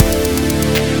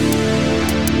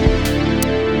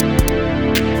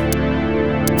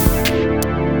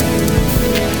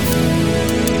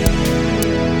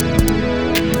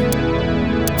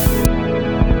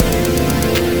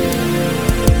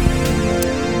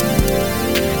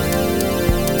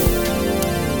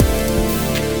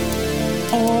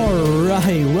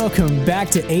welcome back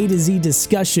to A to Z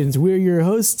Discussions. We're your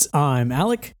hosts. I'm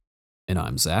Alec. And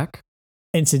I'm Zach.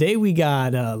 And today we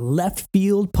got a left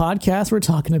field podcast. We're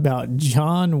talking about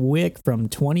John Wick from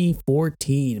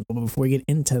 2014. But before we get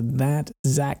into that,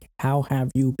 Zach, how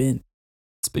have you been?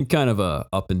 It's been kind of a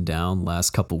up and down last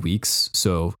couple weeks.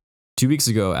 So 2 weeks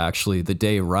ago, actually, the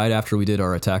day right after we did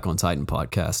our Attack on Titan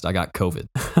podcast, I got COVID.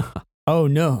 Oh,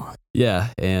 no. Yeah.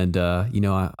 And,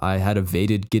 I had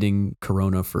evaded getting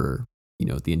corona for,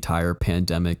 the entire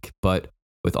pandemic. But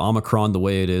with Omicron the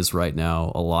way it is right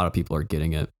now, a lot of people are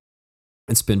getting it.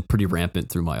 It's been pretty rampant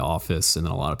through my office. And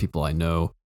then a lot of people I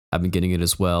know have been getting it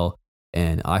as well.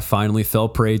 And I finally fell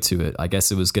prey to it. I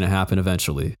guess it was going to happen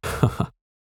eventually.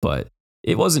 But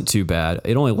it wasn't too bad.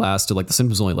 It only lasted, the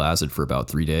symptoms only lasted for about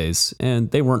 3 days. And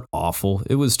they weren't awful.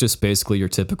 It was just basically your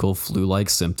typical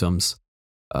flu-like symptoms.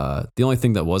 The only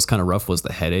thing that was kind of rough was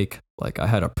the headache. I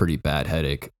had a pretty bad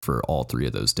headache for all 3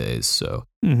 of those days. So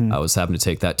I was having to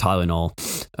take that Tylenol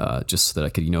just so that I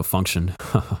could, function.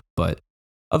 But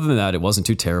other than that, it wasn't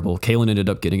too terrible. Kaylin ended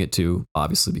up getting it too,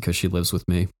 obviously, because she lives with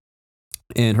me.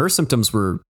 And her symptoms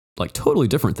were totally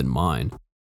different than mine.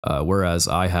 Whereas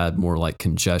I had more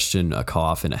congestion, a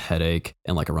cough, and a headache,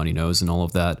 and a runny nose and all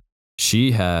of that.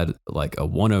 She had a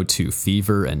 102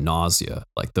 fever and nausea.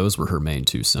 Those were her main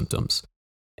 2 symptoms.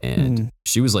 And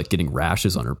she was getting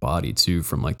rashes on her body too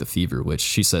from the fever, which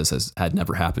she says had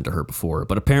never happened to her before.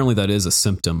 But apparently that is a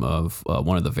symptom of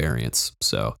one of the variants.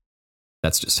 So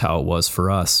that's just how it was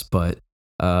for us. But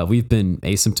we've been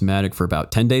asymptomatic for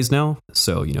about 10 days now.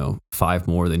 So, 5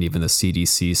 more than even the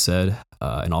CDC said.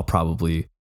 And I'll probably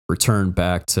return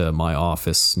back to my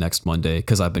office next Monday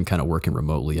because I've been kind of working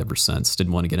remotely ever since.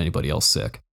 Didn't want to get anybody else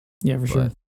sick. Yeah, for sure.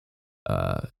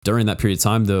 During that period of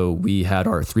time, though, we had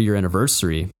our 3-year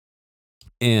anniversary.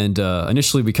 And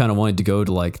initially, we kind of wanted to go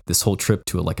to this whole trip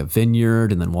to a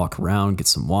vineyard and then walk around, get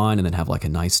some wine, and then have a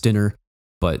nice dinner.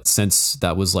 But since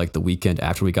that was the weekend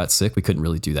after we got sick, we couldn't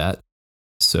really do that.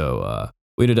 So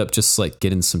we ended up just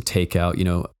getting some takeout.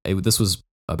 This was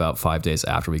about 5 days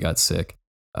after we got sick.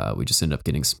 We just ended up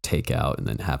getting some takeout and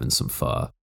then having some pho.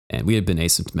 And we had been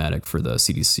asymptomatic for the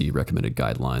CDC recommended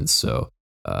guidelines. So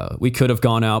we could have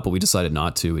gone out, but we decided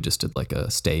not to. We just did a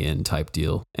stay in type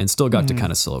deal and still got to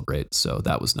kind of celebrate. So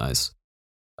that was nice.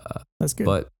 That's good.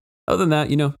 But other than that,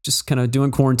 just kind of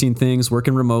doing quarantine things,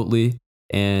 working remotely.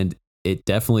 And it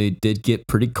definitely did get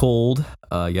pretty cold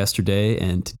yesterday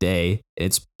and today.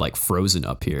 It's frozen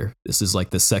up here. This is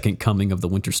the second coming of the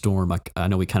winter storm. I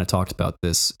know we kind of talked about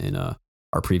this in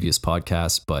our previous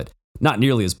podcast, but not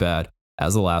nearly as bad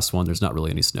as the last one. There's not really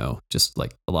any snow, just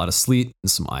a lot of sleet and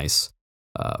some ice.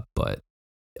 But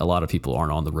a lot of people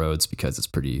aren't on the roads because it's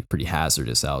pretty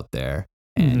hazardous out there.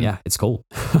 And yeah, it's cold.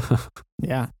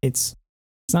 Yeah, it's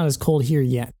not as cold here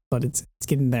yet, but it's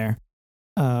getting there.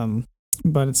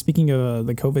 But speaking of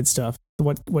the COVID stuff,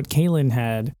 what Kaylin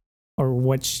had, or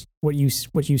what you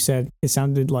said, it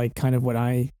sounded like kind of what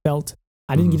I felt.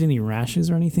 I didn't get any rashes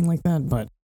or anything like that, but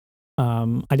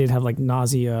I did have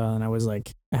nausea, and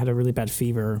I had a really bad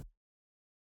fever.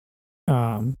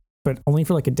 But only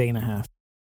for a day and a half.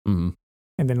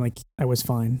 And then I was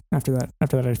fine after that.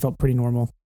 After that, I felt pretty normal.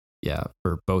 Yeah,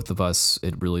 for both of us,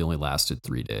 it really only lasted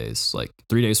 3 days.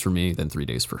 3 days for me, then 3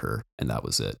 days for her, and that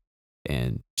was it.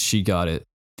 And she got it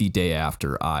the day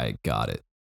after I got it.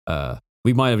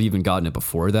 We might have even gotten it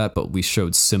before that, but we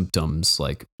showed symptoms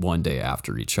 1 day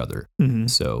after each other.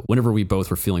 So whenever we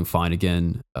both were feeling fine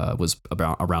again, was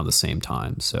around the same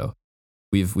time. So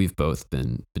we've both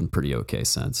been pretty okay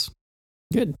since.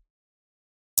 Good.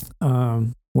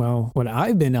 Well, what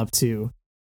I've been up to,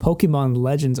 Pokemon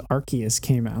Legends Arceus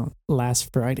came out last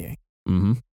Friday.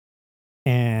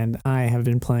 And I have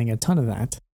been playing a ton of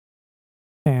that.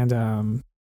 And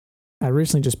I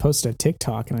recently just posted a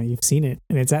TikTok, and you've seen it,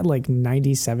 and it's at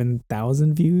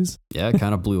 97,000 views. Yeah, it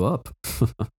kind of blew up.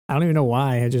 I don't even know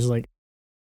why.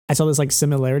 I saw this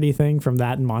similarity thing from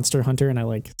that and Monster Hunter, and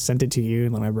I sent it to you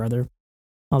and my brother.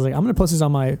 I was I'm going to post this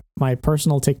on my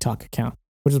personal TikTok account,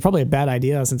 which is probably a bad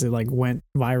idea since it went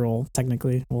viral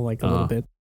technically, well, a little bit.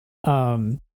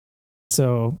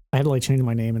 So I had to change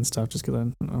my name and stuff just because I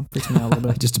don't know, freaking out a little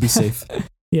bit. Just to be safe.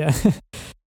 Yeah.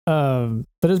 But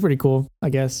it's pretty cool, I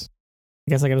guess.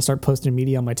 I got to start posting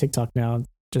media on my TikTok now,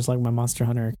 just like my Monster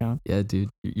Hunter account. Yeah, dude,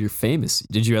 you're famous.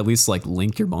 Did you at least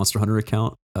link your Monster Hunter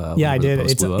account? Yeah, I did.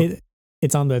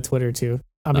 It's on the Twitter too.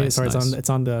 I mean, Nice. It's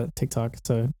on the TikTok.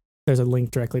 So there's a link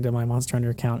directly to my Monster Hunter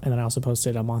account, and then I also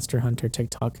posted a Monster Hunter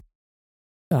TikTok.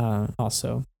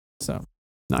 Also, so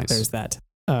nice. There's that.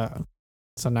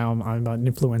 So now I'm an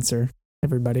influencer.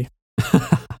 Everybody,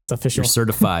 it's official. You're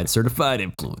certified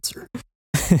influencer.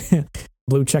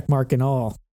 Blue check mark and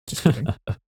all. Just kidding.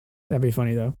 That'd be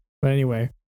funny though. But anyway,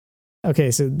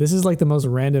 okay, so this is like the most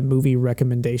random movie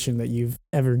recommendation that you've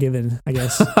ever given, I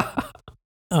guess.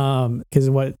 Because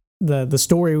what the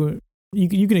story,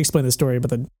 you can explain the story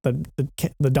about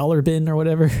the dollar bin or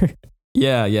whatever.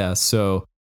 Yeah. So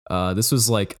this was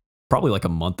like probably like a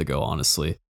month ago,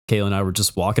 honestly. Kayla and I were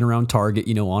just walking around Target,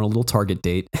 on a little Target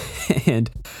date. And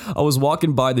I was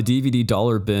walking by the DVD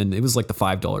dollar bin. It was like the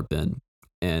 $5 bin.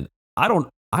 And I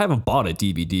haven't bought a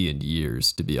DVD in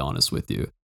years, to be honest with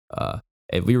you.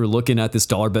 And we were looking at this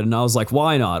dollar bin and I was like,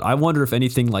 why not? I wonder if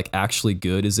anything like actually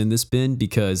good is in this bin,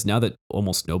 because now that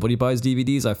almost nobody buys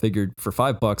DVDs, I figured for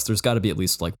 $5, there's got to be at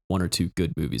least like 1 or 2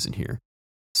 good movies in here.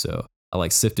 So I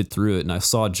like sifted through it and I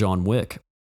saw John Wick.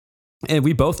 And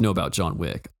we both know about John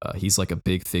Wick. He's like a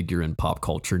big figure in pop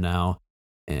culture now.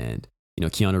 And,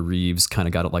 Keanu Reeves kind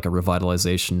of got like a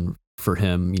revitalization for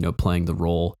him, playing the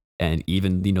role. And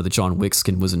even, the John Wick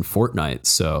skin was in Fortnite.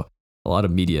 So a lot of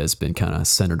media has been kind of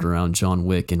centered around John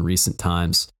Wick in recent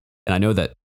times. And I know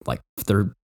that like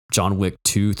they're John Wick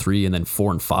 2, 3, and then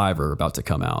 4 and 5 are about to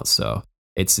come out. So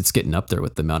it's getting up there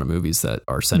with the amount of movies that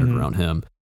are centered around him.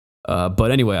 But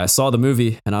anyway, I saw the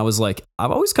movie and I was like, I've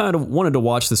always kind of wanted to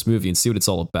watch this movie and see what it's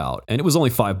all about. And it was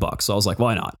only $5. So I was like,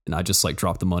 why not? And I just like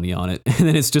dropped the money on it. And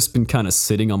then it's just been kind of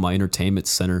sitting on my entertainment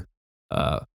center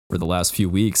for the last few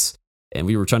weeks. And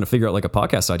we were trying to figure out like a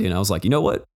podcast idea. And I was like, you know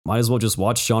what? Might as well just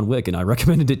watch John Wick. And I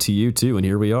recommended it to you too. And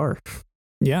here we are.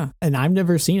 Yeah. And I've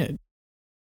never seen it.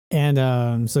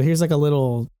 And so here's like a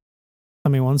little,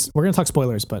 once we're going to talk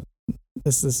spoilers, but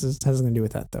this has nothing to do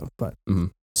with that though. But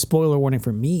spoiler warning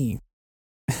for me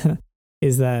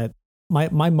is that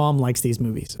my mom likes these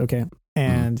movies. Okay.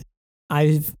 And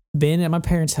I've been at my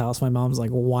parents' house. My mom's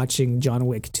like watching John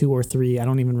Wick 2 or 3. I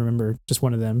don't even remember, just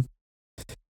one of them.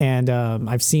 And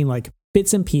I've seen like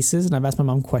bits and pieces, and I've asked my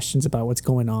mom questions about what's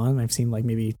going on. I've seen like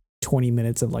maybe 20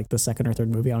 minutes of like the second or third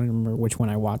movie. I don't even remember which one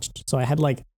I watched. So I had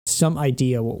like some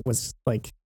idea what was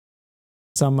like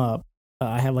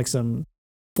I have like some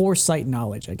foresight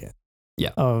knowledge, I guess.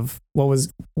 Yeah. Of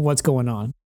what's going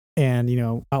on. And,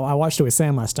 I watched it with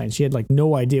Sam last night. She had like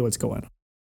no idea what's going on.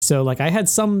 So like I had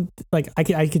some, like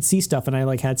I could see stuff and I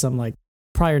like had some like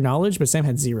prior knowledge, but Sam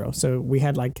had zero. So I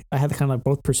had kind of like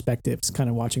both perspectives kind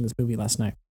of watching this movie last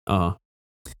night.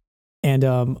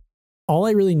 And all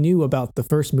I really knew about the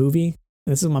first movie,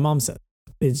 and this is what my mom said,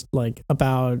 is like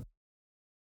about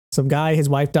some guy, his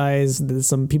wife dies,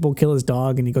 some people kill his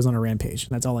dog, and he goes on a rampage.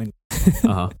 And that's all I knew.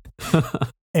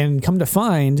 And come to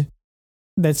find,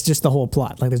 that's just the whole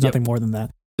plot. Like there's nothing more than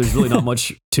that. There's really not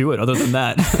much to it other than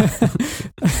that.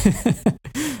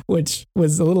 Which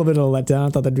was a little bit of a letdown. I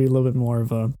thought that'd be a little bit more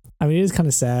of a, it is kind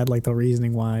of sad, like the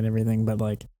reasoning why and everything, but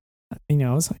like,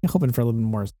 I was hoping for a little bit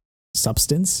more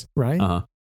substance, right? I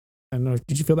don't know.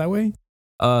 Did you feel that way?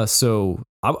 So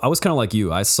I was kind of like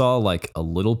you. I saw like a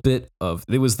little bit of,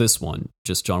 it was this one,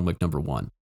 just John Wick #1.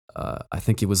 I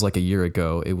think it was like a year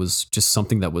ago. It was just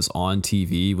something that was on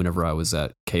TV whenever I was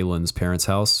at Kaylin's parents'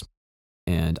 house.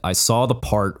 And I saw the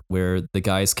part where the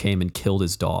guys came and killed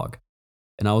his dog.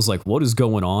 And I was like, what is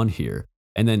going on here?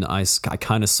 And then I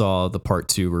kind of saw the part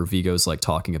 2 where Viggo's like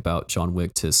talking about John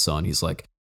Wick to his son. He's like,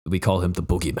 we call him the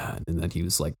boogeyman. And then he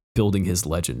was like building his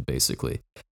legend basically.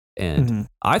 And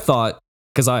I thought,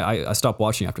 because I stopped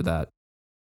watching after that,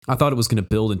 I thought it was going to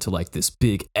build into like this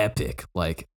big epic,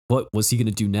 like what was he going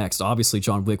to do next? Obviously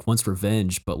John Wick wants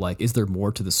revenge, but like, is there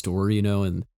more to the story,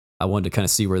 And I wanted to kind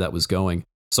of see where that was going.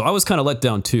 So I was kind of let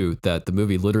down too, that the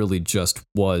movie literally just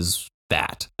was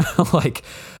that. Like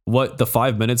what the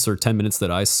 5 minutes or 10 minutes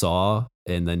that I saw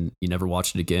and then you never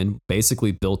watched it again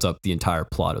basically built up the entire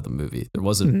plot of the movie. There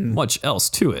wasn't much else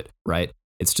to it, right?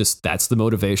 It's just that's the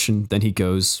motivation. Then he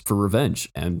goes for revenge,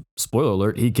 and spoiler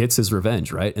alert, he gets his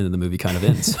revenge, right? And then the movie kind of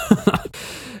ends.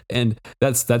 And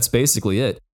that's basically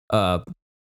it. But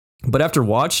after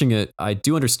watching it, I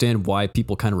do understand why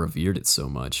people kind of revered it so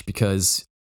much, because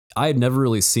I had never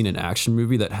really seen an action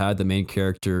movie that had the main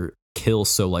character kill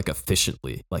so like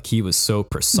efficiently. Like he was so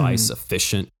precise,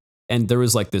 efficient, and there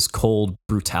was like this cold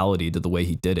brutality to the way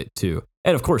he did it too.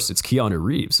 And of course, it's Keanu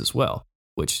Reeves as well,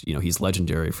 which, he's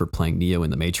legendary for playing Neo in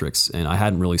The Matrix. And I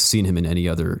hadn't really seen him in any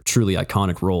other truly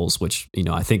iconic roles, which,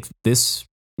 I think this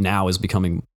now is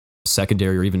becoming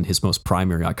secondary or even his most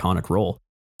primary iconic role.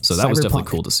 So that was definitely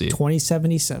cool to see.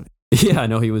 2077. Yeah, I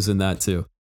know he was in that too.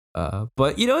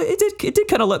 But it did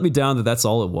kind of let me down that that's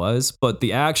all it was. But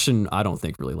the action, I don't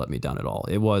think really let me down at all.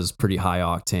 It was pretty high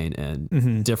octane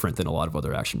and different than a lot of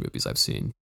other action movies I've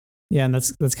seen. Yeah, and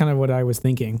that's kind of what I was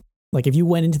thinking. Like if you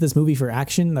went into this movie for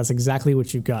action, that's exactly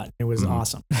what you got. It was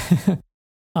awesome.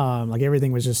 Like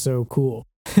everything was just so cool.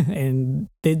 and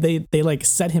they like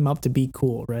set him up to be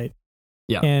cool, right?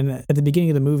 Yeah. And at the beginning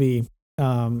of the movie,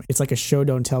 it's like a show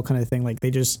don't tell kind of thing. Like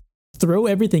they just throw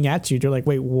everything at you. They're like,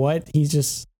 wait, what? He's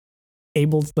just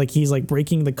able to, like, he's like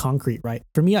breaking the concrete, right?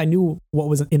 For me, I knew what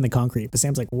was in the concrete, but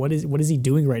Sam's like, what is he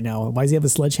doing right now? Why does he have a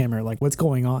sledgehammer? Like, what's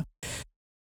going on?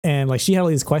 And like she had all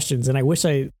these questions, and I wish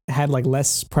I had like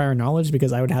less prior knowledge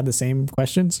because I would have the same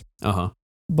questions.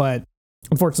 But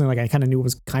unfortunately, like I kind of knew what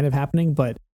was kind of happening.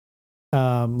 But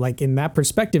like in that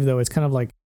perspective, though, it's kind of like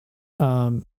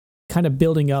kind of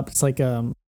building up. It's like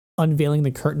unveiling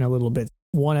the curtain a little bit,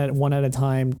 one at a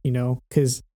time, you know,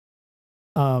 because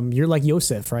you're like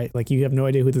Yosef, right? Like you have no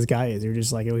idea who this guy is. You're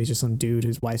just like, oh, he's just some dude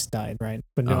whose wife's died, right?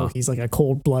 But no, he's like a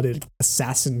cold-blooded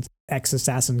assassin,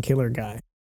 ex-assassin killer guy,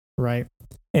 right?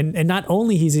 And not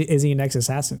only is he an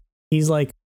ex-assassin, he's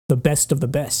like the best of the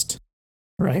best,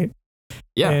 right?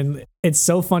 Yeah. And it's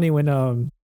so funny when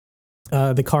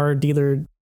the car dealer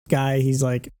guy, he's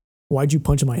like, why'd you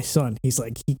punch my son? He's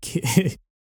like,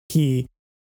 he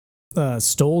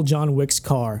stole John Wick's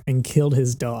car and killed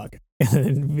his dog. And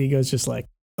then Vigo's just like,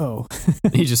 oh.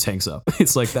 He just hangs up.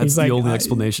 It's like, that's the only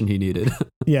explanation he needed.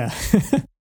 Yeah.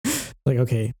 Like,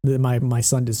 okay, my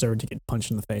son deserved to get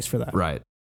punched in the face for that. Right.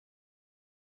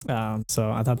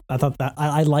 So I thought that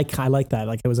I like that.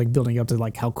 Like it was like building up to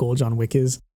like how cool John Wick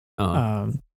is.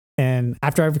 And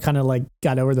after I've kind of like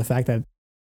got over the fact that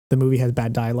the movie has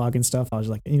bad dialogue and stuff, I was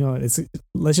like, you know,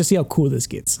 let's just see how cool this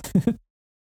gets.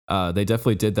 They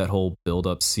definitely did that whole build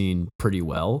up scene pretty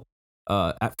well.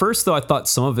 At first though, I thought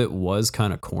some of it was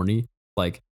kind of corny.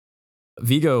 Like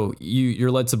Vigo,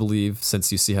 you're led to believe,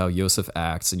 since you see how Yosef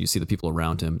acts and you see the people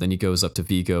around him, then he goes up to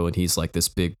Vigo and he's like this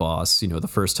big boss. You know, the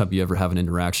first time you ever have an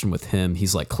interaction with him,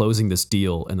 he's like closing this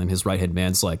deal, and then his right-hand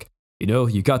man's like, you know,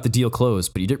 you got the deal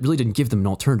closed, but you really didn't give them an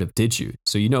alternative, did you?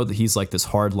 So you know that he's like this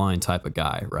hardline type of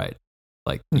guy, right?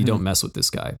 Like, you don't mess with this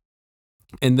guy.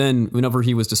 And then whenever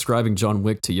he was describing John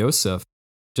Wick to Yosef,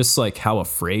 just like how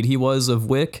afraid he was of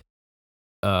Wick,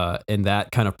 and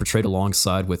that kind of portrayed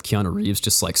alongside with Keanu Reeves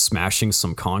just like smashing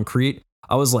some concrete.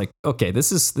 I was like, okay,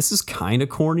 this is kind of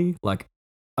corny. Like,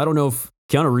 I don't know if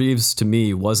Keanu Reeves to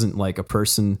me wasn't like a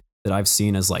person that I've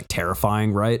seen as like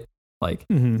terrifying, right? Like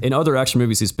in other action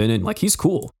movies he's been in, like he's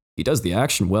cool. He does the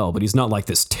action well, but he's not like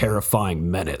this terrifying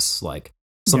menace, like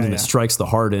something that strikes the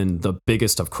heart in the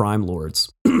biggest of crime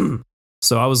lords.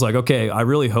 So I was like, okay, I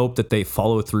really hope that they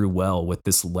follow through well with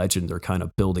this legend they're kind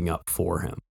of building up for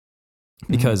him.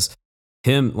 Because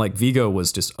him, like Vigo,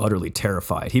 was just utterly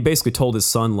terrified. He basically told his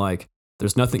son, like,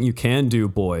 there's nothing you can do,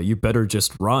 boy. You better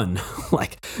just run.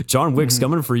 Like, John Wick's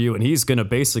coming for you, and he's going to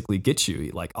basically get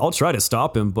you. Like, I'll try to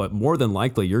stop him, but more than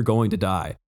likely, you're going to die.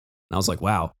 And I was like,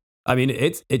 wow. I mean,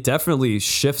 it definitely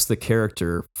shifts the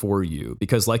character for you.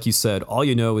 Because like you said, all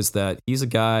you know is that he's a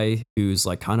guy who's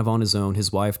like kind of on his own.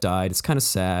 His wife died. It's kind of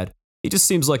sad. He just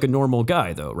seems like a normal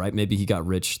guy, though, right? Maybe he got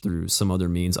rich through some other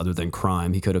means other than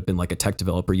crime. He could have been like a tech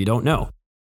developer. You don't know.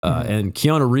 And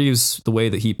Keanu Reeves, the way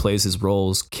that he plays his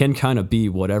roles, can kind of be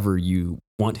whatever you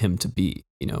want him to be.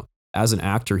 You know, as an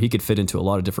actor, he could fit into a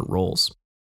lot of different roles.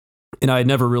 And I had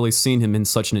never really seen him in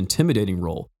such an intimidating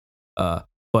role.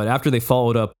 But after they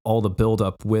followed up all the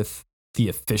buildup with the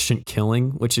efficient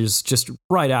killing, which is just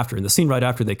right after, in the scene right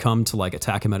after they come to like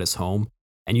attack him at his home,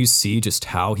 and you see just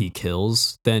how he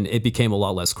kills, then it became a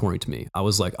lot less corny to me. I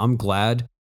was like, I'm glad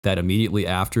that immediately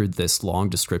after this long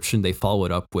description, they follow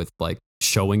it up with like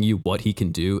showing you what he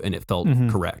can do, and it felt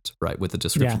correct, right, with the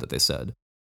description that they said.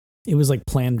 It was like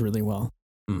planned really well.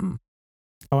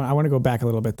 I want to go back a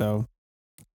little bit though,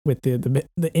 with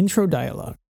the intro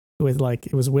dialogue with like,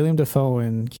 it was William Dafoe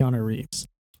and Keanu Reeves.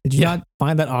 Did you not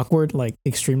find that awkward, like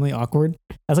extremely awkward?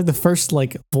 That's like the first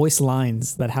like voice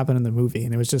lines that happened in the movie,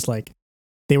 and it was just like,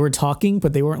 they were talking,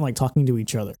 but they weren't like talking to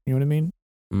each other. You know what I mean?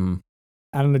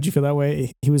 I don't know. Did you feel that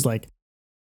way? He was like,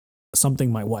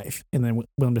 something my wife. And then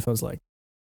Willem Dafoe's like,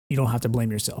 you don't have to blame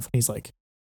yourself. And he's like,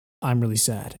 I'm really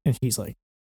sad. And he's like,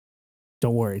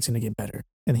 don't worry, it's going to get better.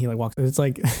 And he like walks. It's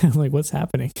like, like, what's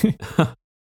happening?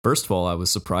 First of all, I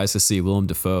was surprised to see Willem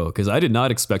Dafoe because I did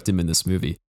not expect him in this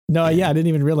movie. No, yeah, I didn't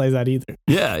even realize that either.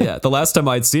 Yeah. The last time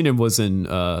I'd seen him was in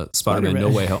Spider-Man No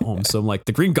Way Home. So I'm like,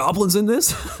 the Green Goblin's in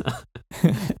this?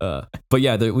 But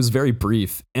yeah, it was very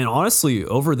brief. And honestly,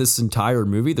 over this entire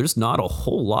movie, there's not a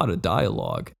whole lot of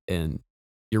dialogue. And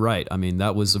you're right. I mean,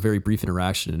 that was a very brief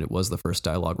interaction, and it was the first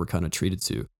dialogue we're kind of treated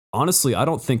to. Honestly, I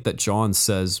don't think that John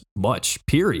says much,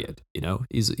 period. You know,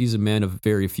 he's a man of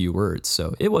very few words.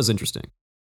 So it was interesting.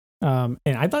 And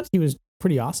I thought he was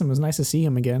pretty awesome. It was nice to see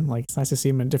him again. Like, it's nice to see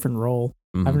him in a different role.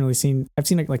 I've seen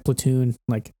like Platoon,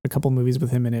 like a couple movies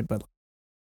with him in it, but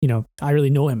I really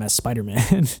know him as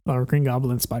Spider-Man or Green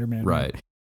Goblin Spider-Man. Right.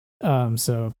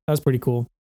 So that was pretty cool.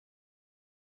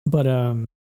 But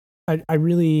I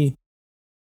really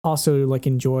also like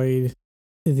enjoyed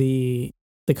the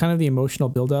kind of the emotional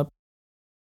buildup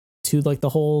to like the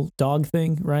whole dog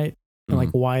thing, right? And like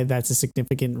why that's a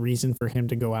significant reason for him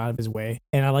to go out of his way.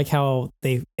 And I like how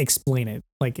they explain it.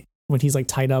 Like when he's like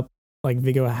tied up, like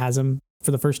Vigo has him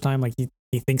for the first time, like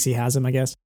he thinks he has him, I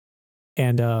guess.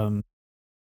 And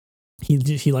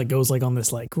he like goes like on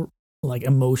this like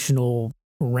emotional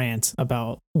rant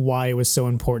about why it was so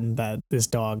important that this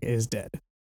dog is dead.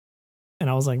 And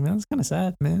I was like, man, that's kind of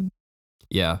sad, man.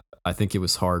 Yeah, I think it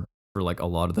was hard for like a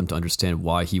lot of them to understand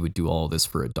why he would do all this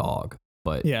for a dog.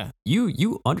 But yeah,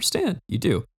 you understand, you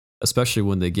do, especially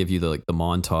when they give you the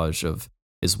montage of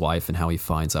his wife and how he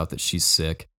finds out that she's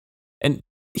sick. And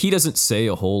he doesn't say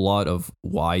a whole lot of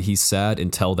why he's sad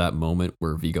until that moment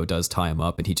where Vigo does tie him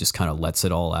up and he just kind of lets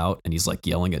it all out. And he's like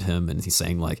yelling at him and he's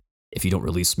saying like, if you don't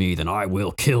release me, then I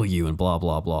will kill you and blah,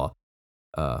 blah, blah.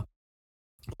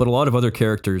 But a lot of other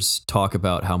characters talk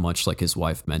about how much like his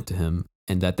wife meant to him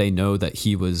and that they know that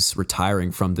he was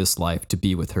retiring from this life to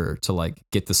be with her, to like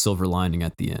get the silver lining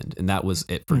at the end. And that was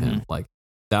it for him. Like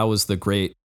that was the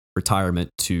great retirement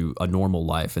to a normal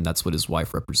life. And that's what his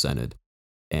wife represented.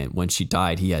 And when she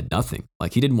died, he had nothing.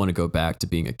 Like he didn't want to go back to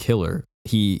being a killer.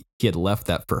 He had left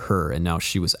that for her and now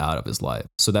she was out of his life.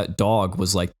 So that dog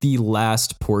was like the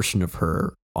last portion of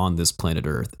her on this planet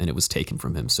Earth and it was taken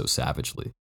from him so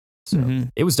savagely. So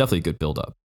it was definitely a good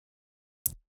build-up.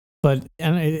 But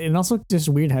and also just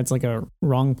weird how it's like a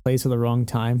wrong place at the wrong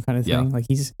time kind of thing. Yeah. Like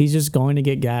he's just going to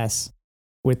get gas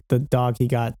with the dog he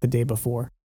got the day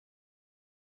before.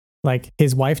 Like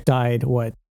his wife died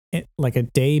like a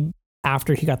day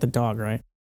after he got the dog, right?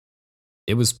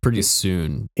 It was pretty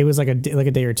soon. It was like a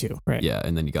day or two, right? Yeah,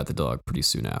 and then you got the dog pretty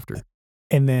soon after.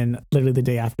 And then literally the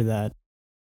day after that,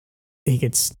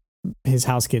 his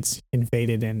house gets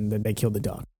invaded and then they kill the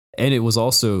dog. And it was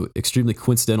also extremely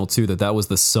coincidental too that was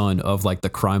the son of like the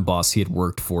crime boss he had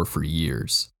worked for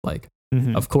years. Like,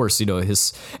 of course, and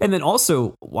then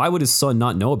also, why would his son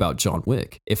not know about John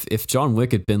Wick? If John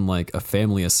Wick had been like a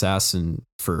family assassin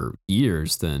for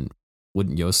years, then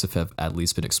wouldn't Yosef have at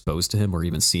least been exposed to him or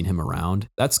even seen him around?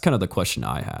 That's kind of the question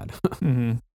I had.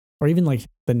 Or even like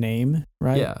the name,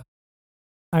 right? Yeah.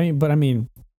 I mean,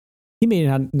 he may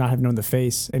not have known the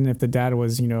face. And if the dad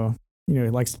was, he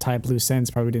likes to tie up loose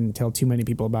ends, probably didn't tell too many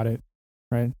people about it,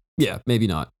 right? Yeah, maybe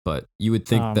not. But you would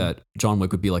think that John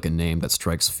Wick would be like a name that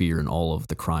strikes fear in all of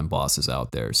the crime bosses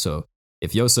out there. So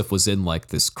if Yosef was in like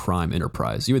this crime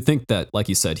enterprise, you would think that, like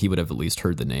you said, he would have at least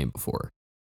heard the name before.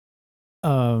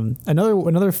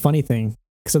 Another funny thing.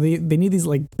 So they need these,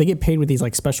 like, they get paid with these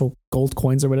like special gold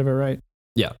coins or whatever, right?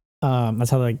 Yeah. That's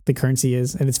how like the currency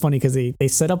is. And it's funny because they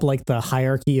set up like the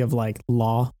hierarchy of like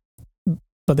law,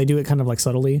 but they do it kind of like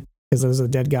subtly. Because there's a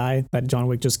dead guy that John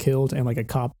Wick just killed, and like a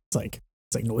cop, it's like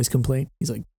noise complaint.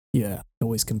 He's like, yeah,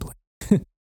 noise complaint.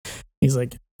 he's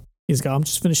like, I'm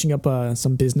just finishing up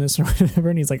some business or whatever,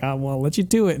 and he's like, well, I'll let you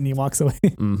do it, and he walks away.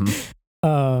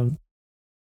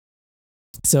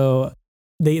 So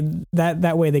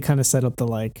that way they kind of set up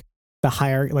the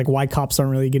hierarchy, like why cops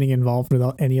aren't really getting involved with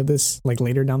any of this, like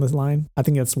later down the line. I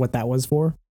think that's what that was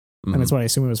for, and that's what I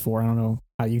assume it was for. I don't know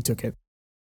how you took it.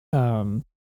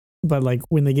 But like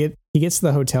when he gets to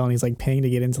the hotel and he's like paying to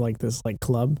get into like this like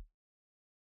club.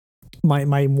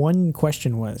 My one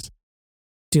question was,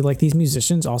 do like these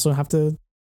musicians also have to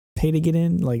pay to get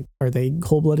in? Like, are they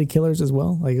cold-blooded killers as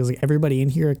well? Like, is like everybody in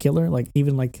here a killer? Like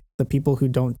even like the people who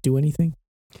don't do anything?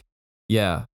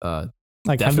 Yeah.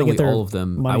 Like definitely all of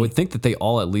them. Money. I would think that they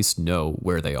all at least know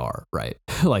where they are, right?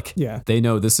 Like, yeah, they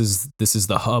know this is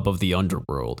the hub of the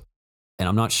underworld. And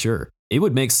I'm not sure. It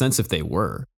would make sense if they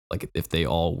were. Like if they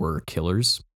all were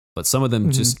killers, but some of them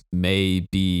just may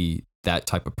be that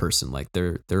type of person. Like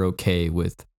they're okay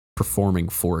with performing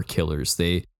for killers.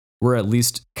 They were at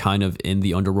least kind of in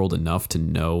the underworld enough to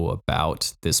know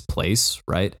about this place,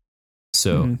 right?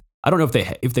 So I don't know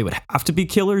if they would have to be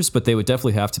killers, but they would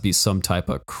definitely have to be some type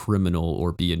of criminal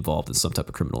or be involved in some type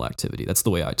of criminal activity. That's the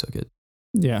way I took it.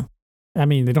 Yeah, I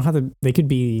mean they don't have to. They could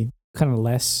be kind of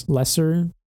lesser.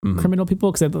 Criminal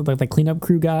people, because like the cleanup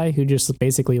crew guy who just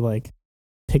basically like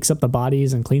picks up the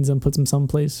bodies and cleans them, puts them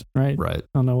someplace, right? Right. I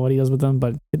don't know what he does with them,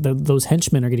 but those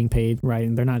henchmen are getting paid, right?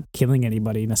 And they're not killing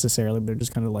anybody necessarily. They're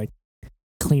just kind of like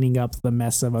cleaning up the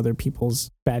mess of other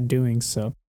people's bad doings.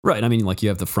 So right. I mean, like you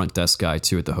have the front desk guy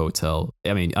too at the hotel.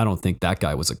 I mean, I don't think that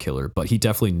guy was a killer, but he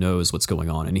definitely knows what's going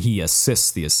on and he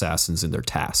assists the assassins in their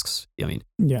tasks. I mean,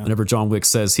 whenever John Wick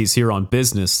says he's here on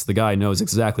business, the guy knows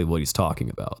exactly what he's talking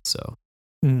about. So.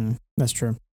 That's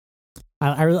true.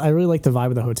 I really like the vibe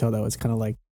of the hotel though. It's kind of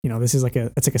like, this is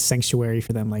it's like a sanctuary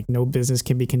for them. Like no business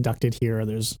can be conducted here. Or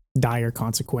there's dire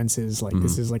consequences. Like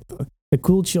this is like the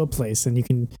cool chill place, and you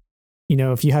can,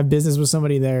 if you have business with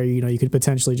somebody there, you could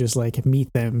potentially just like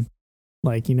meet them.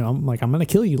 Like, I'm gonna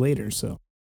kill you later, so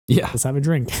yeah, let's have a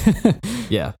drink.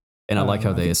 Yeah. And I like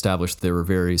how they established there were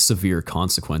very severe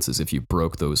consequences if you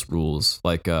broke those rules.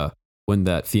 Like when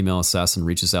that female assassin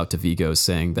reaches out to Vigo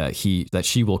saying that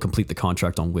she will complete the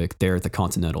contract on Wick there at the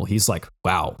Continental. He's like,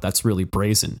 wow, that's really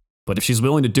brazen. But if she's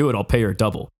willing to do it, I'll pay her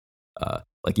double.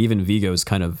 Like even Vigo's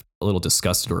kind of a little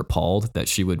disgusted or appalled that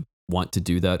she would want to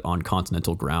do that on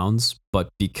Continental grounds. But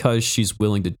because she's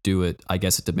willing to do it, I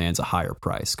guess it demands a higher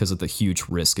price because of the huge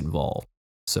risk involved.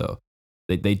 So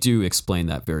they do explain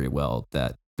that very well,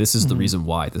 that this is the reason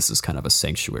why this is kind of a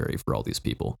sanctuary for all these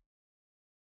people.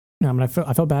 Yeah, I mean, I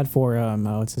felt bad for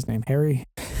what's his name, Harry.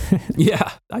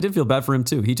 Yeah, I did feel bad for him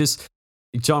too.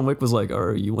 John Wick was like,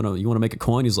 "Oh, you want to make a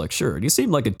coin?" He's like, "Sure." And he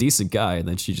seemed like a decent guy, and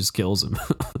then she just kills him.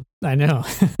 I know.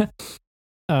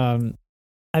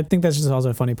 I think that's just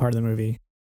also a funny part of the movie.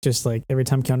 Just like every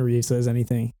time Keanu Reeves says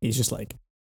anything, he's just like,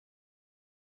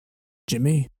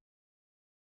 Jimmy,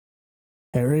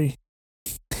 Harry.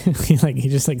 he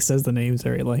just like says the names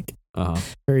very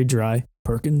very dry.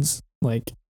 Perkins.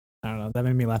 Like, I don't know. That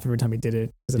made me laugh every time he did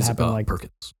it because it happened like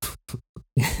Perkins.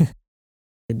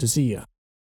 Good to see you.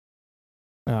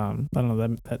 I don't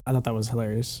know. I thought that was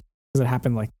hilarious because it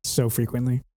happened like so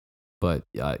frequently. But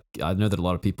I know that a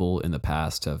lot of people in the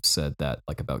past have said that,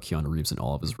 like about Keanu Reeves in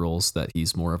all of his roles, that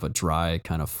he's more of a dry,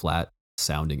 kind of flat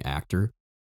sounding actor.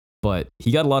 But he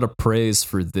got a lot of praise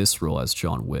for this role as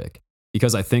John Wick,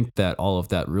 because I think that all of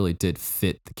that really did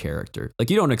fit the character. Like,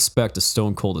 you don't expect a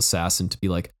stone cold assassin to be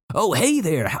like, "Oh, hey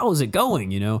there, how's it going?"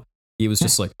 He was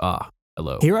just like,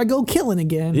 hello. Here I go killing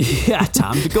again. Yeah,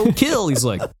 time to go kill. He's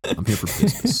like, "I'm here for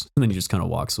business." And then he just kind of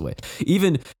walks away.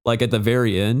 Even like at the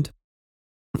very end,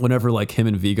 whenever like him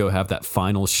and Vigo have that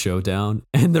final showdown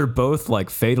and they're both like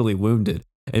fatally wounded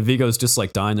and Vigo's just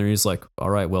like dying there. He's like, "All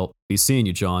right, well, be seeing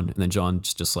you, John." And then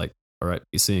John's just like, "All right,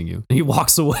 be seeing you." And he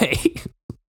walks away.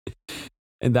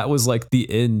 And that was like the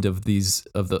end of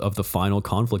the final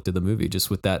conflict of the movie,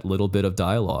 just with that little bit of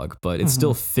dialogue. But it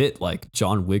still fit like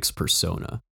John Wick's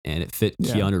persona, and it fit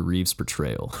Keanu Reeves'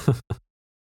 portrayal.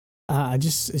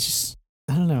 It's just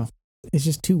I don't know. It's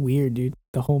just too weird, dude.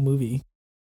 The whole movie,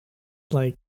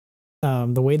 like,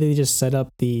 the way they just set up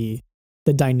the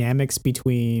dynamics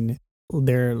between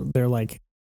their like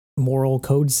moral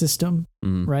code system,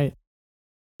 right?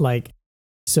 Like.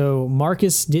 So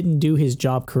Marcus didn't do his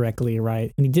job correctly,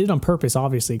 right? And he did it on purpose,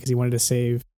 obviously, because he wanted to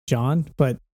save John.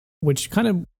 But which kind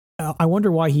of, I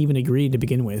wonder why he even agreed to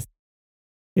begin with,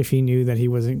 if he knew that he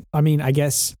wasn't. I mean, I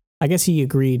guess he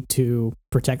agreed to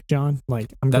protect John.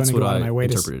 Like, I'm going to go out of my way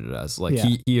to. That's what I interpreted it as. Like,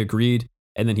 he agreed,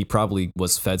 and then he probably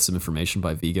was fed some information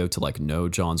by Vigo to like know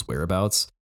John's whereabouts,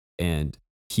 and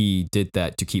he did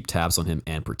that to keep tabs on him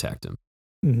and protect him.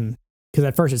 Because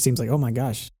at first it seems like, oh my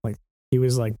gosh, like. He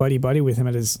was like buddy with him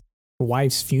at his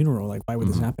wife's funeral. Like, why would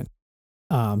this happen?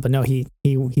 But no, he's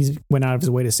went out of his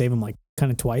way to save him like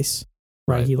kind of twice,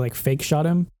 right? He like fake shot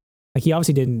him. Like, he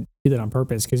obviously didn't do that on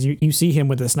purpose, because you see him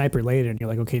with the sniper later and you're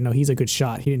like, okay, no, he's a good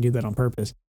shot. He didn't do that on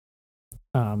purpose.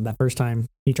 That first time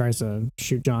he tries to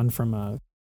shoot John from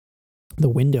the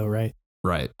window, right?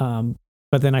 Right.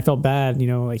 But then I felt bad,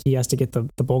 like he has to get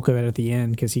the bulk of it at the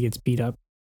end because he gets beat up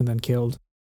and then killed.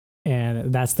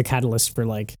 And that's the catalyst for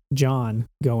like John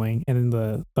going, and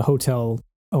then the hotel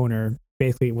owner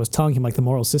basically was telling him like the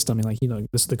moral system, and like,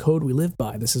 this is the code we live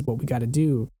by. This is what we got to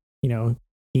do.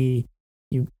 You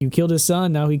killed his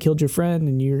son. Now he killed your friend,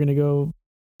 and you're gonna go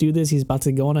do this. He's about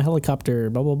to go on a helicopter.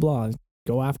 Blah blah blah.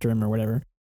 Go after him or whatever.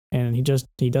 And he does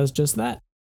just that.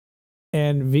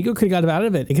 And Vigo could have got out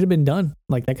of it. It could have been done.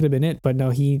 Like, that could have been it. But no,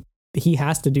 he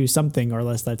has to do something, or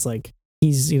else that's like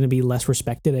he's gonna be less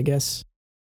respected, I guess.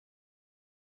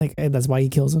 Like, that's why he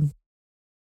kills him.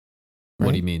 Right?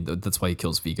 What do you mean? That's why he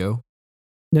kills Vigo?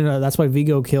 No, that's why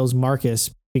Vigo kills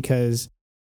Marcus, because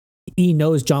he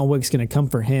knows John Wick's going to come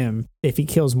for him if he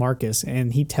kills Marcus,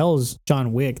 and he tells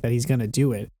John Wick that he's going to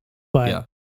do it. But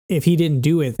if he didn't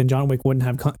do it, then John Wick wouldn't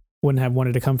have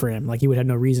wanted to come for him. Like, he would have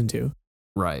no reason to.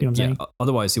 Right. You know what I'm saying?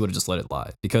 Otherwise, he would have just let it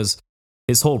lie, because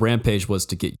his whole rampage was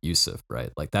to get Yusuf,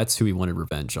 right? Like, that's who he wanted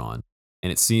revenge on.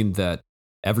 And it seemed that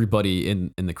everybody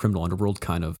in the criminal underworld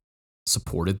kind of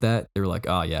supported that. They were like,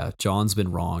 "Oh yeah, John's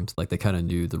been wronged." Like, they kind of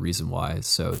knew the reason why,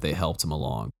 so they helped him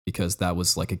along, because that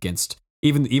was like against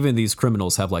even these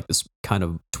criminals have like this kind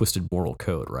of twisted moral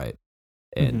code, right?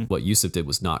 And what Yusuf did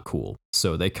was not cool,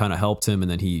 so they kind of helped him, and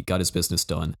then he got his business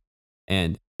done.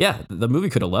 And yeah, the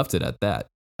movie could have left it at that.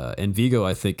 And Vigo,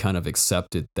 I think, kind of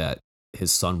accepted that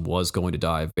his son was going to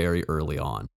die very early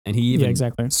on. And he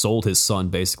even sold his son,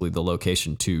 basically, the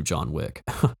location to John Wick.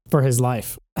 For his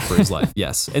life. For his life,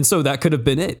 yes. And so that could have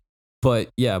been it. But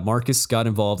yeah, Marcus got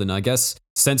involved. And I guess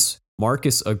since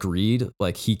Marcus agreed,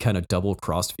 like he kind of double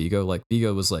crossed Vigo. Like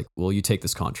Vigo was like, will you take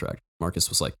this contract? Marcus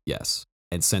was like, yes.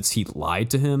 And since he lied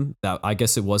to him, that I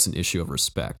guess it was an issue of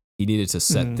respect. He needed to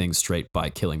set things straight by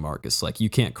killing Marcus. Like, you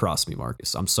can't cross me,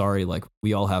 Marcus. I'm sorry. Like,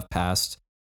 we all have past,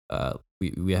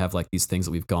 we have like these things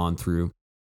that we've gone through,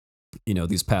 you know,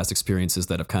 these past experiences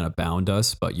that have kind of bound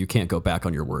us, but you can't go back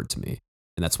on your word to me.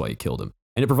 And that's why you killed him.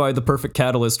 And it provided the perfect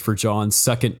catalyst for John's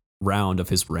second round of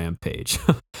his rampage.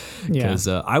 Because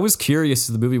I was curious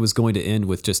if the movie was going to end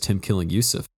with just him killing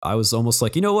Yusuf. I was almost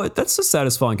like, you know what, that's a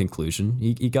satisfying conclusion.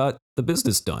 He got the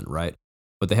business done, right?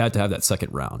 But they had to have that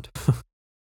second round.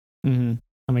 I'm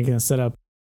going to set up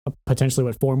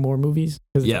potentially 4 more movies?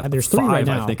 Yeah, there's 3 right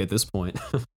now, I think, at this point.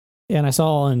 Yeah, and I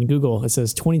saw on Google it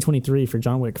says 2023 for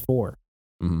John Wick 4.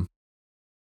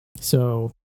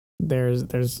 So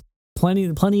there's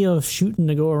plenty of shooting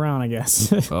to go around, I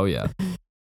guess. Oh yeah.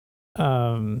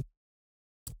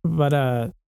 But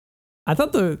I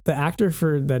thought the actor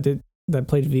that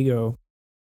played Vigo,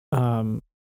 the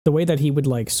way that he would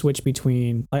like switch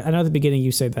between, like, I know at the beginning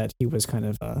you said that he was kind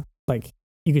of like,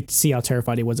 you could see how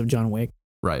terrified he was of John Wick.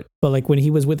 Right. But like when he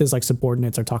was with his like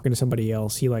subordinates or talking to somebody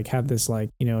else, he like had this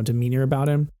like, you know, demeanor about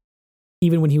him.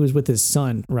 Even when he was with his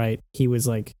son, right, he was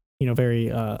like, you know, very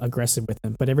aggressive with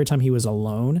him. But every time he was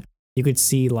alone, you could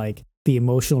see like the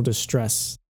emotional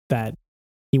distress that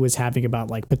he was having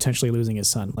about like potentially losing his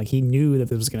son. Like he knew that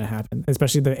this was going to happen,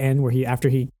 especially the end where after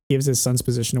he gives his son's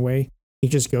position away, he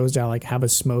just goes down, like have a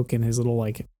smoke in his little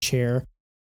like chair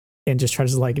and just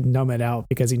tries to like numb it out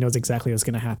because he knows exactly what's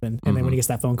going to happen. And then when he gets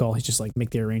that phone call, he's just like make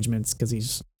the arrangements because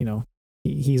he's, you know,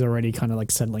 he's already kind of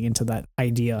like settling into that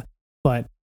idea. But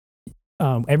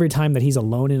every time that he's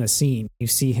alone in a scene, you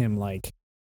see him like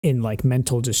in like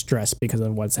mental distress because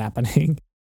of what's happening.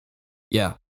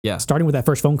 Yeah. Yeah. Starting with that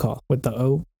first phone call with the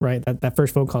O, right? That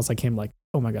first phone call is like him like,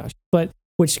 oh my gosh. But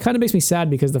which kind of makes me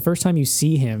sad because the first time you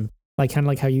see him, like kind of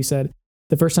like how you said,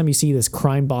 the first time you see this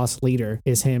crime boss leader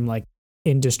is him like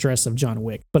in distress of John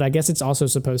Wick. But I guess it's also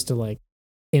supposed to like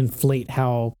inflate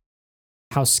how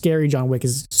scary John Wick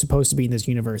is supposed to be in this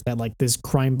universe, that like this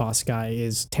crime boss guy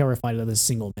is terrified of this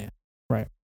single man. Right.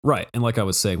 Right. And like I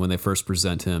was saying, when they first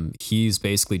present him, he's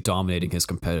basically dominating his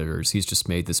competitors. He's just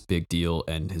made this big deal,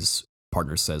 and his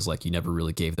partner says like, you never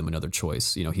really gave them another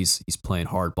choice. You know, he's playing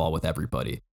hardball with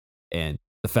everybody. And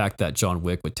the fact that John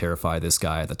Wick would terrify this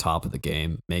guy at the top of the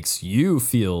game makes you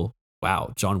feel,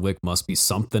 wow, John Wick must be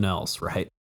something else, right?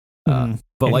 But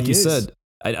like you said,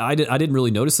 I didn't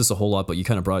really notice this a whole lot, but you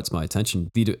kind of brought it to my attention,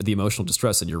 the emotional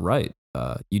distress. And you're right.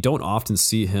 You don't often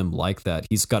see him like that.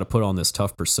 He's got to put on this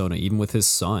tough persona. Even with his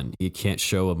son, he can't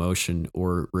show emotion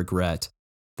or regret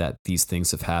that these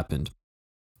things have happened.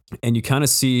 And you kind of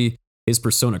see his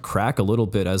persona crack a little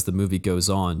bit as the movie goes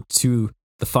on to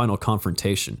the final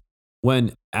confrontation.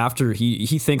 When after he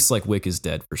thinks like Wick is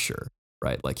dead for sure,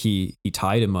 right? Like he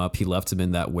tied him up, he left him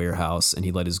in that warehouse, and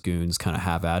he let his goons kind of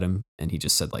have at him, and he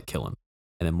just said like, kill him.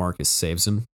 And then Marcus saves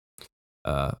him.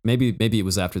 Maybe it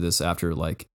was after this, after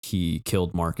like he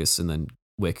killed Marcus, and then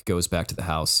Wick goes back to the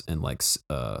house and like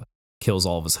kills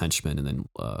all of his henchmen, and then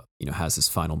you know, has his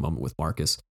final moment with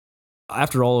Marcus.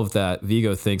 After all of that,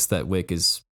 Vigo thinks that Wick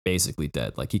is basically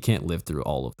dead. Like he can't live through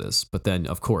all of this. But then,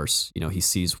 of course, you know, he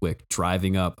sees Wick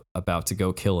driving up, about to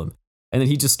go kill him, and then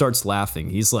he just starts laughing.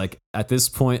 He's like, at this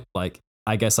point, like,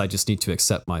 I guess I just need to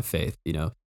accept my fate. You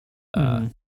know.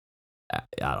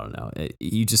 I don't know.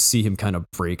 You just see him kind of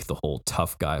break the whole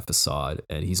tough guy facade,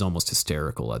 and he's almost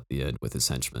hysterical at the end with his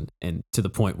henchmen, and to the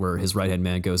point where his right-hand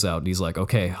man goes out and he's like,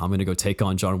 okay, I'm going to go take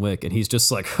on John Wick. And he's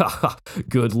just like, ha,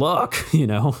 good luck, you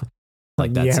know,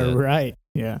 like that's it. Right.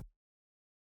 Yeah.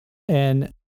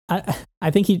 And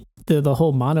I think the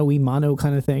whole mano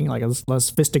kind of thing, like let's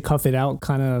fisticuff it out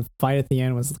kind of fight at the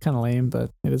end was kind of lame, but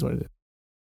it is what it is.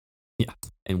 Yeah.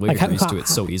 And Wick agrees to it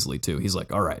so easily too. He's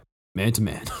like, all right, man to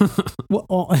man.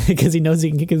 Well, because he knows he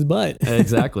can kick his butt.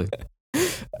 Exactly.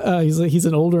 He's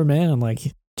an older man. Like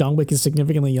John Wick is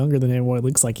significantly younger than him. What it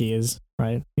looks like he is,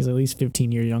 right? He's at least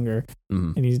 15 years younger,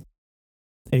 and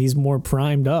he's more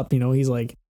primed up. You know, he's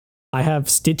like, I have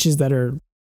stitches that are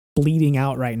bleeding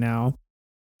out right now.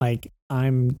 Like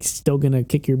I'm still gonna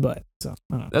kick your butt. So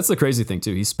that's the crazy thing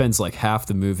too. He spends like half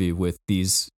the movie with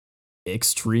these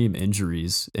extreme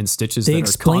injuries and stitches that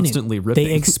are constantly ripping.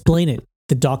 They explain it.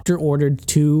 The doctor ordered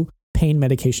 2 pain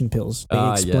medication pills.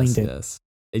 They explained it. Yes.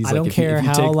 I don't care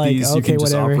how, like, these, okay, you can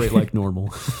just whatever. operate like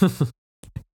normal.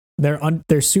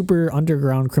 they're super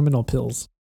underground criminal pills,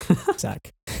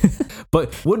 Zach.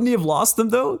 But wouldn't he have lost them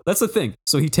though? That's the thing.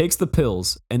 So he takes the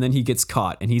pills and then he gets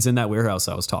caught and he's in that warehouse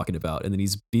I was talking about and then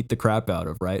he's beat the crap out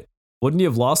of, right? Wouldn't he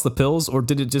have lost the pills or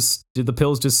did the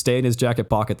pills just stay in his jacket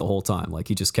pocket the whole time? Like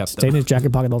he just kept Stay in his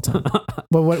jacket pocket the whole time.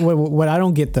 But what I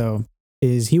don't get though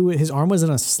is his arm was in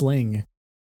a sling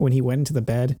when he went into the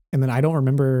bed, and then I don't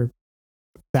remember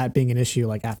that being an issue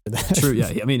like after that. True,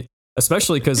 yeah. I mean,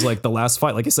 especially because like the last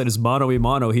fight, like I said, is mano a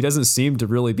mano. He doesn't seem to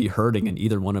really be hurting in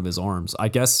either one of his arms. I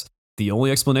guess the only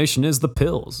explanation is the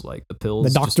pills. Like the pills.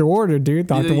 The doctor ordered, dude.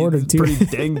 Doctor ordered too. Pretty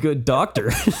dang good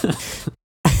doctor.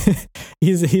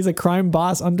 he's a crime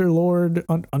boss, underlord,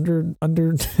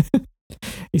 under.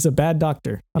 He's a bad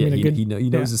doctor. I mean, he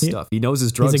knows his stuff. He knows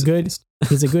his drugs.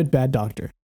 He's a good bad doctor.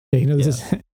 Yeah, he knows his.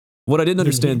 What I didn't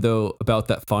understand though about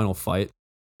that final fight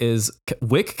is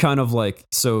Wick kind of like,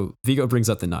 so Vigo brings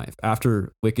out the knife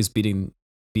after Wick is beating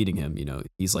him. You know,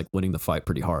 he's like winning the fight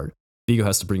pretty hard. Vigo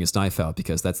has to bring his knife out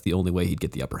because that's the only way he'd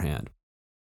get the upper hand.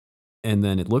 And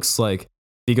then it looks like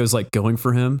Vigo's like going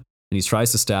for him and he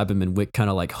tries to stab him and Wick kind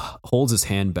of like holds his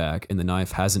hand back and the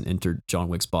knife hasn't entered John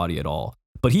Wick's body at all.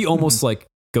 But he almost like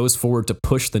goes forward to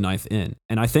push the knife in.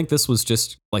 And I think this was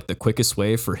just like the quickest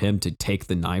way for him to take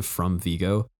the knife from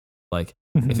Vigo. Like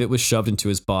if it was shoved into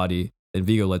his body and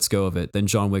Vigo lets go of it, then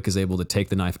John Wick is able to take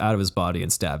the knife out of his body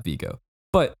and stab Vigo.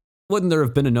 But wouldn't there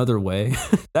have been another way?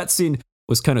 That scene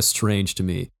was kind of strange to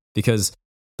me because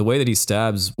the way that he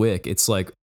stabs Wick, it's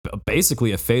like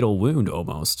basically a fatal wound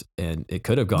almost. And it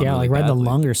could have gone really like right in the badly.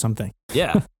 lung or something.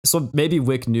 Yeah. So maybe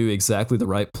Wick knew exactly the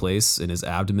right place in his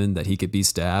abdomen that he could be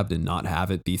stabbed and not have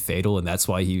it be fatal. And that's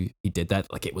why he did that.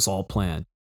 Like it was all planned.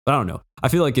 But I don't know. I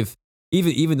feel like if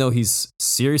even though he's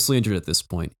seriously injured at this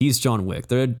point, he's John Wick.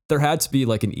 There had to be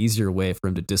like an easier way for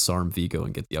him to disarm Vigo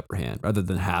and get the upper hand rather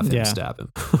than have him stab him.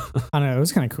 I don't know. It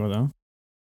was kind of cool though.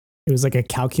 It was like a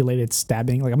calculated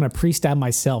stabbing. Like I'm going to pre-stab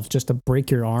myself just to break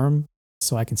your arm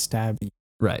so I can stab you.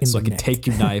 Right. So I can take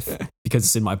your knife because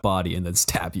it's in my body and then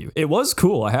stab you. It was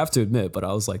cool, I have to admit, but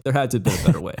I was like, there had to be a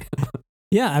better way.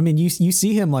 Yeah. I mean, you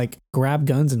see him like grab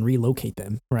guns and relocate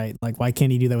them, right? Like, why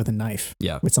can't he do that with a knife?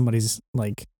 Yeah. With somebody's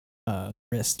like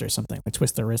wrist or something, like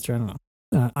twist their wrist or I don't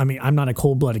know. I mean, I'm not a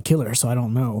cold-blooded killer, so I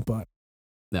don't know, but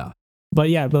yeah. But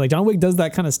like John Wick does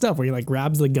that kind of stuff where he like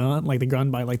grabs the gun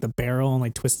by like the barrel and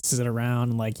like twists it around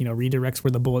and like, you know, redirects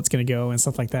where the bullet's going to go and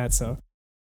stuff like that. So,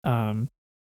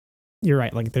 you're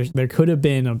right. Like there could have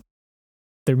been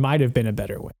there might have been a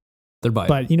better way.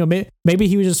 But you know, maybe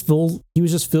he was just filled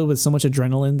with so much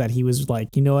adrenaline that he was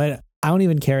like, you know what? I don't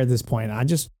even care at this point. I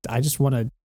just want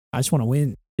to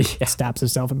win. Yeah. Stabs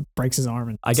himself and breaks his arm.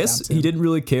 And I guess he didn't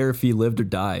really care if he lived or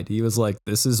died. He was like,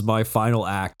 this is my final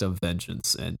act of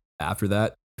vengeance. And after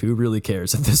that, who really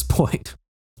cares at this point?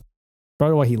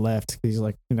 Probably why he left. He's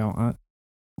like, you know,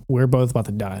 we're both about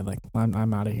to die. Like,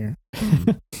 I'm out of here.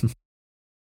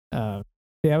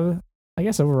 Yeah, I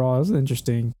guess overall it was an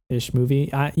interesting-ish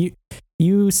movie.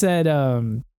 You said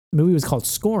the movie was called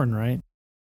Scorn, right?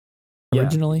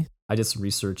 Originally? Yeah. I did some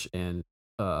research and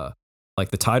like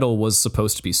the title was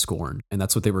supposed to be Scorn, and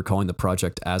that's what they were calling the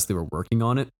project as they were working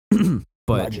on it.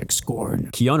 But Project Scorn.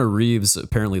 Keanu Reeves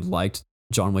apparently liked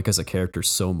John Wick as a character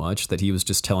so much that he was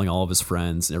just telling all of his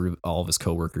friends and all of his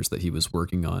coworkers that he was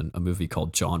working on a movie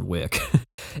called John Wick.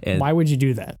 And why would you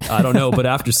do that? I don't know, but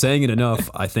after saying it enough,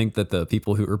 I think that the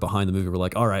people who were behind the movie were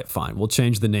like, all right, fine, we'll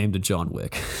change the name to John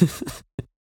Wick.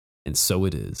 And so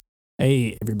it is.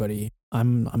 Hey, everybody,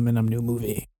 I'm in a new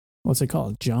movie. What's it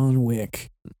called? John Wick.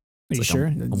 Are you sure?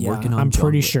 I'm working on I'm John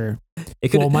pretty Wick. sure.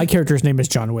 Well, my character's name is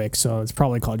John Wick, so it's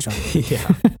probably called John Wick.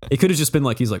 Yeah. It could have just been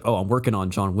like, he's like, oh, I'm working on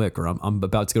John Wick, or I'm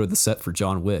about to go to the set for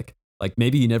John Wick. Like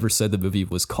maybe he never said the movie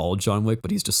was called John Wick,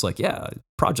 but he's just like, yeah,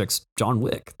 project's John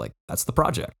Wick. Like that's the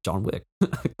project, John Wick.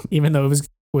 Even though it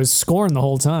was Scorn the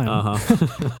whole time.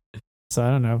 Uh-huh. So I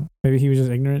don't know. Maybe he was just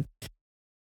ignorant.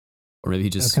 Or maybe he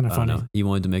just, kind of funny. know, he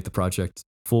wanted to make the project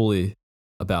fully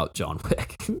about John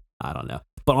Wick. I don't know.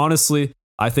 But honestly,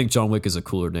 I think John Wick is a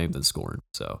cooler name than Scorn.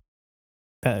 So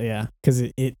yeah, because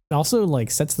it also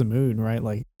like sets the mood, right?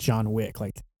 Like John Wick,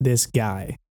 like this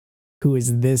guy. Who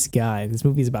is this guy? This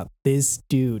movie is about this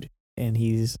dude, and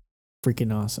he's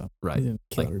freaking awesome. Right.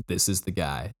 Like, this is the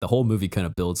guy. The whole movie kind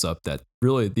of builds up that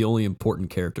really the only important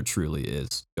character truly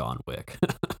is John Wick.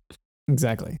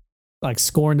 Exactly. Like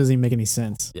Scorn doesn't even make any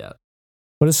sense. Yeah.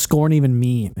 What does Scorn even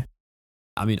mean?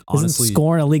 I mean, honestly, isn't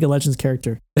Scorn a League of Legends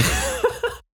character?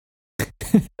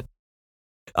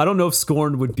 I don't know if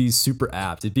Scorn would be super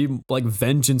apt. It'd be like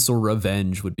Vengeance or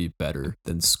Revenge would be better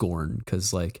than Scorn,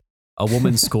 because like a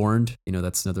woman scorned, you know,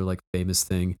 that's another like famous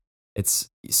thing. it's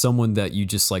someone that you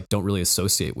just like don't really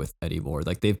associate with anymore.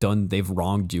 Like they've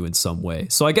wronged you in some way.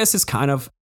 So I guess it's kind of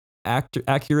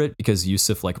accurate because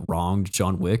Yusuf like wronged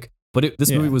John Wick, but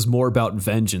this movie was more about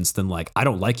vengeance than like, I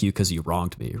don't like you because you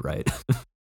wronged me, right?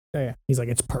 Yeah. He's like,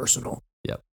 it's personal.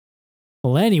 Yep.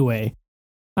 Well, anyway,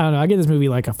 I don't know. I give this movie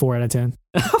like a 4 out of 10.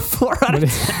 4 out of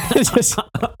 10.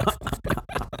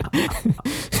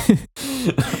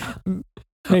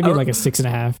 Maybe like a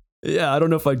 6.5. Yeah, I don't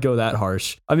know if I'd go that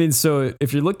harsh. I mean, so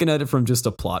if you're looking at it from just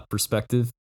a plot perspective,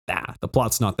 the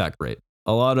plot's not that great.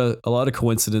 A lot of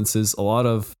coincidences, a lot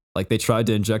of like they tried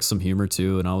to inject some humor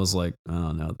too, and I was like,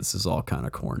 oh no, this is all kind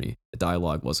of corny. The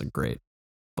dialogue wasn't great,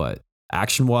 but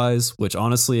action-wise, which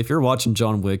honestly, if you're watching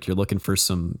John Wick, you're looking for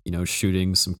some,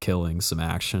 shooting, some killing, some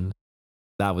action.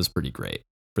 That was pretty great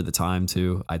for the time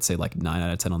too. I'd say like 9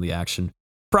 out of 10 on the action.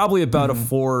 Probably about a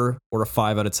 4 or a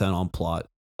 5 out of 10 on plot.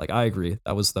 Like I agree,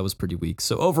 that was pretty weak.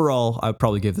 So overall, I'd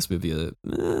probably give this movie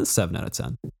a 7 out of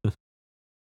 10.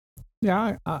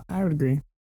 Yeah, I would agree.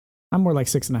 I'm more like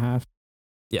 6.5.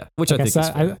 Yeah, which like I think is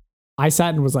fair. I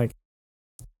sat and was like,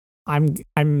 I'm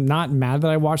not mad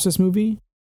that I watched this movie,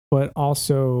 but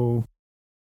also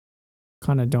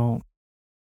kind of don't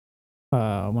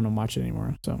want to watch it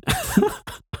anymore. So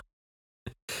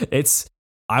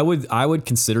I would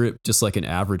consider it just like an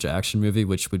average action movie,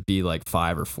 which would be like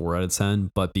 5 or 4 out of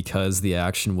 10. But because the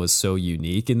action was so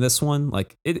unique in this one,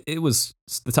 like it was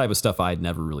the type of stuff I'd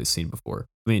never really seen before.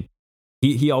 I mean,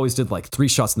 he always did like 3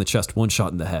 shots in the chest, 1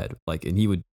 shot in the head, like, and he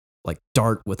would like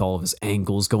dart with all of his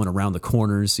angles going around the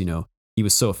corners. He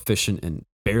was so efficient and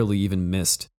barely even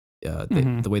missed.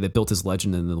 The way they built his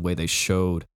legend and the way they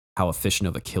showed how efficient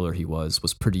of a killer he was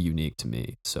pretty unique to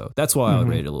me. So that's why I would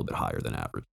rate it a little bit higher than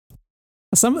average.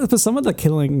 Some of the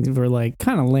killings were like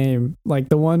kind of lame. Like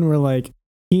the one where like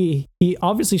he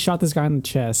obviously shot this guy in the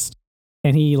chest,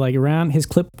 and he like his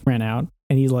clip ran out,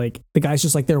 and he like the guy's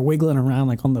just like they're wiggling around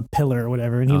like on the pillar or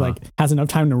whatever, and he like has enough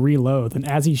time to reload. And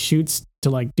as he shoots to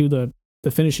like do the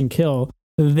finishing kill,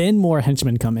 then more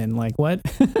henchmen come in. Like what?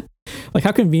 Like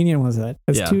how convenient was that?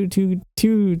 That's too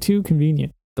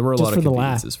convenient. There were a lot of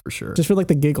conveniences for sure. Just for like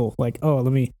the giggle, like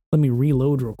let me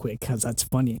reload real quick because that's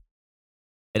funny.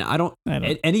 And I don't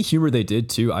any humor they did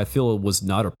too, I feel was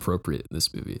not appropriate in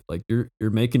this movie. Like you're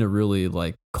making a really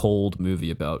like cold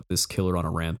movie about this killer on a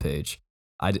rampage.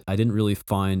 I didn't really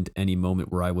find any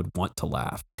moment where I would want to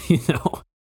laugh,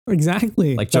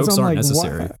 Exactly. Like jokes aren't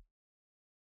necessary.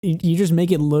 You just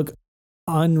make it look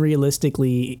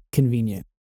unrealistically convenient.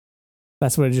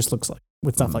 That's what it just looks like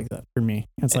with stuff like that for me.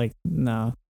 It's like,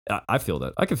 no. I feel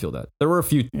that. I can feel that. There were a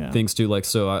few things too. Like,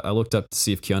 so I looked up to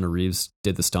see if Keanu Reeves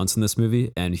did the stunts in this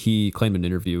movie, and he claimed in an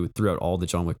interview throughout all the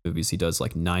John Wick movies, he does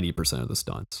like 90% of the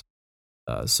stunts.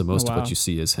 So most of what you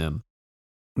see is him.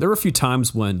 There were a few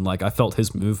times when like I felt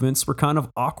his movements were kind of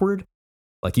awkward.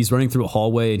 Like he's running through a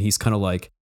hallway and he's kind of like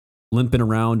limping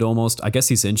around almost. I guess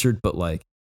he's injured, but like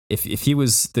if he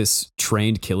was this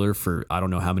trained killer for I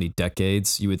don't know how many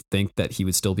decades, you would think that he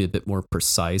would still be a bit more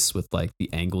precise with like the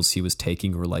angles he was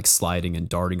taking or like sliding and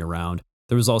darting around.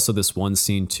 There was also this one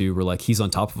scene too where like he's on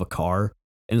top of a car,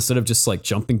 and instead of just like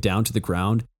jumping down to the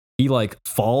ground, he like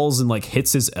falls and like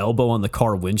hits his elbow on the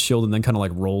car windshield and then kind of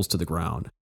like rolls to the ground.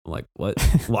 I'm like, what?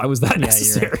 Why was that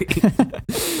necessary?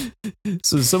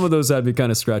 So some of those had me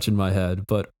kind of scratching my head,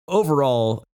 but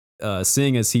overall,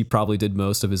 seeing as he probably did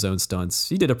most of his own stunts,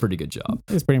 he did a pretty good job.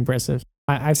 It's pretty impressive.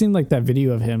 I've seen like that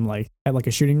video of him like at like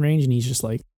a shooting range, and he's just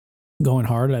like going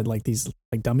hard at like these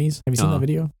like dummies. Have you seen that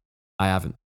video? I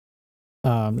haven't.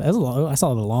 I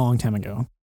saw it a long time ago,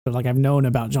 but like I've known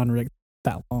about John Wick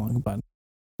that long, but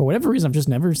for whatever reason, I've just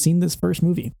never seen this first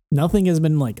movie. Nothing has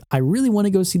been like, I really want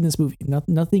to go see this movie.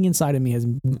 Nothing inside of me has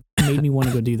made me want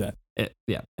to go do that.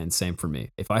 Yeah, and same for me.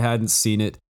 If I hadn't seen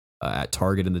it at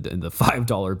Target in the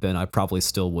 $5 bin, I probably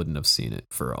still wouldn't have seen it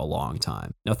for a long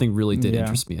time. Nothing really did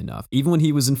interest me enough. Even when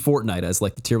he was in Fortnite as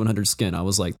like the tier 100 skin, I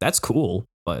was like, that's cool,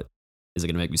 but is it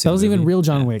going to make me see that was even real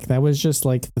John Wick. That was just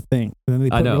like the thing. And then they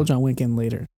put real John Wick in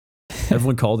later.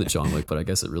 Everyone called it John Wick, but I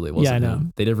guess it really wasn't. Yeah, I know.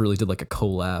 Him. They never really did like a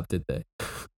collab, did they?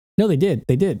 No, they did.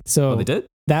 So they did?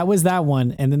 That was that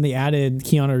one, and then they added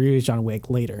Keanu Reeves John Wick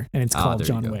later, and it's called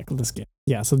John Wick, the skin.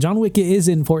 Yeah, so John Wick is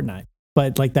in Fortnite,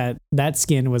 but like that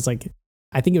skin was like,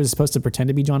 I think it was supposed to pretend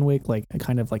to be John Wick, like a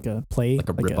kind of like a play, like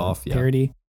a rip-off,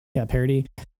 parody. Yeah, parody.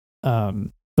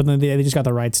 But then they just got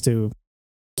the rights to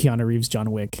Keanu Reeves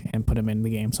John Wick and put him in the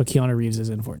game. So Keanu Reeves is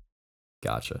in Fortnite.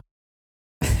 Gotcha.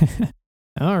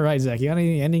 All right, Zach, you got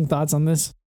any ending thoughts on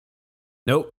this?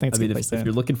 Nope. I mean, if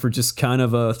you're looking for just kind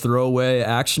of a throwaway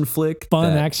action flick,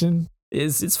 fun action,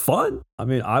 it's fun. I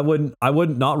mean, I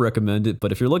wouldn't not recommend it,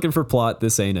 but if you're looking for plot,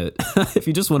 this ain't it. If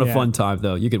you just want a fun time,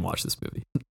 though, you can watch this movie.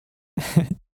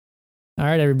 All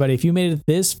right, everybody. If you made it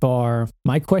this far,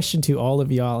 my question to all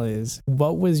of y'all is,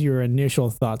 what was your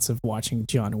initial thoughts of watching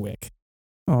John Wick?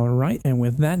 All right, and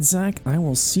with that, Zach, I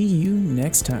will see you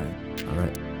next time. All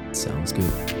right, sounds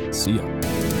good. See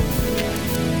ya.